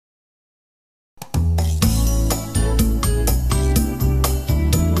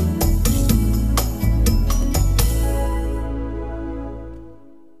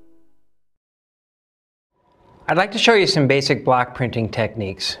I'd like to show you some basic block printing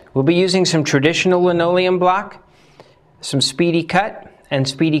techniques. We'll be using some traditional linoleum block, some Speedy Cut, and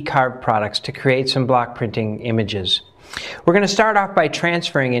Speedy Carve products to create some block printing images. We're going to start off by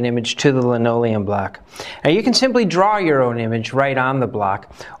transferring an image to the linoleum block. Now you can simply draw your own image right on the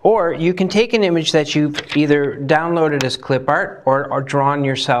block, or you can take an image that you've either downloaded as clip art or drawn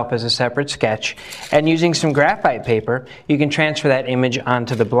yourself as a separate sketch, and using some graphite paper you can transfer that image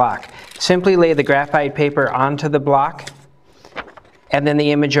onto the block. Simply lay the graphite paper onto the block and then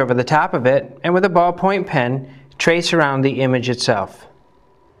the image over the top of it, and with a ballpoint pen trace around the image itself.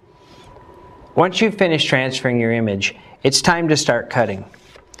 Once you've finished transferring your image, it's time to start cutting.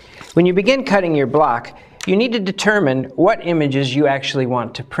 When you begin cutting your block, you need to determine what images you actually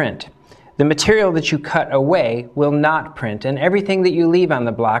want to print. The material that you cut away will not print, and everything that you leave on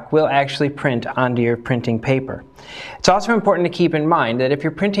the block will actually print onto your printing paper. It's also important to keep in mind that if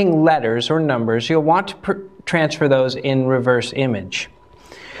you're printing letters or numbers, you'll want to transfer those in reverse image.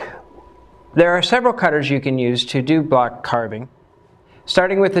 There are several cutters you can use to do block carving,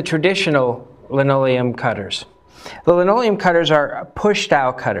 starting with the traditional linoleum cutters. The linoleum cutters are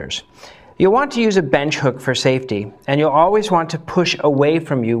push-style cutters. You'll want to use a bench hook for safety, and you'll always want to push away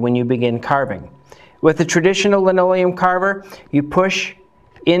from you when you begin carving. With the traditional linoleum carver, you push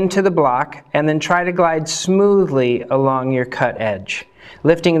into the block and then try to glide smoothly along your cut edge,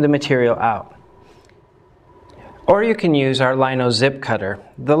 lifting the material out. Or you can use our lino zip cutter.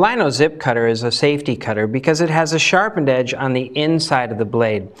 The lino zip cutter is a safety cutter because it has a sharpened edge on the inside of the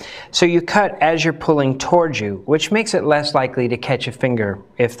blade. So you cut as you're pulling towards you, which makes it less likely to catch a finger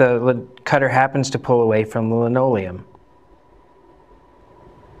if the cutter happens to pull away from the linoleum.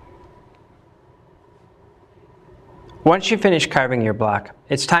 Once you finish carving your block,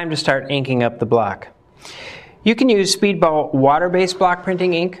 it's time to start inking up the block. You can use Speedball water-based block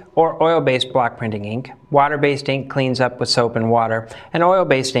printing ink or oil-based block printing ink. Water-based ink cleans up with soap and water, and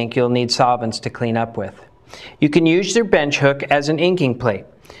oil-based ink you'll need solvents to clean up with. You can use your bench hook as an inking plate,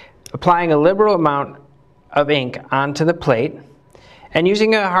 applying a liberal amount of ink onto the plate, and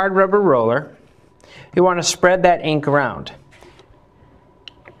using a hard rubber roller, you want to spread that ink around.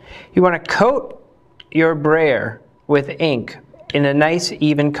 You want to coat your brayer with ink in a nice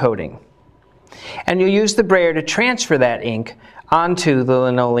even coating. And you'll use the brayer to transfer that ink onto the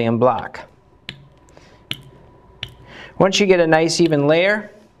linoleum block. Once you get a nice even layer,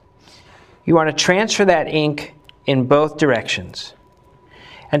 you want to transfer that ink in both directions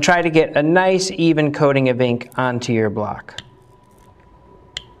and try to get a nice even coating of ink onto your block.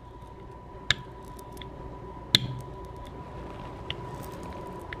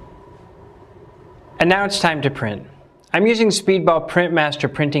 And now it's time to print. I'm using Speedball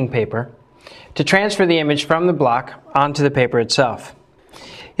Printmaster printing paper to transfer the image from the block onto the paper itself.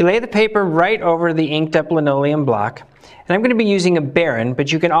 You lay the paper right over the inked up linoleum block, and I'm going to be using a Baron,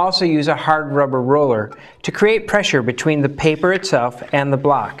 but you can also use a hard rubber roller to create pressure between the paper itself and the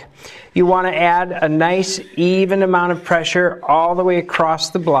block. You want to add a nice even amount of pressure all the way across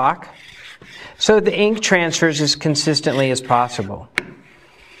the block so that the ink transfers as consistently as possible.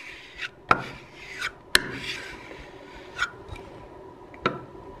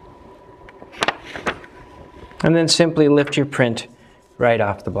 And then simply lift your print right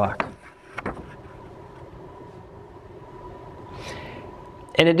off the block.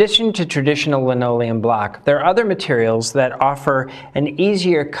 In addition to traditional linoleum block, there are other materials that offer an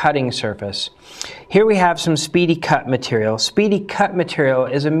easier cutting surface. Here we have some Speedy Cut material. Speedy Cut material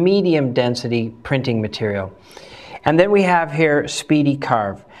is a medium density printing material. And then we have here Speedy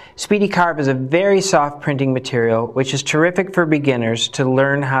Carve. Speedy Carve is a very soft printing material which is terrific for beginners to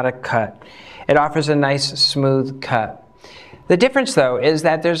learn how to cut. It offers a nice smooth cut. The difference though is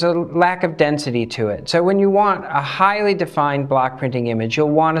that there's a lack of density to it. So when you want a highly defined block printing image,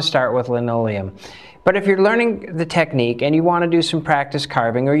 you'll want to start with linoleum. But if you're learning the technique and you want to do some practice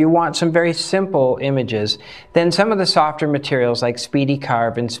carving, or you want some very simple images, then some of the softer materials like Speedy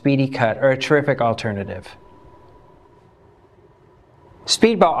Carve and Speedy Cut are a terrific alternative.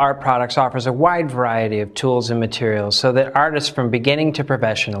 Speedball Art Products offers a wide variety of tools and materials so that artists from beginning to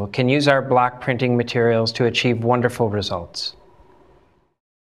professional can use our block printing materials to achieve wonderful results.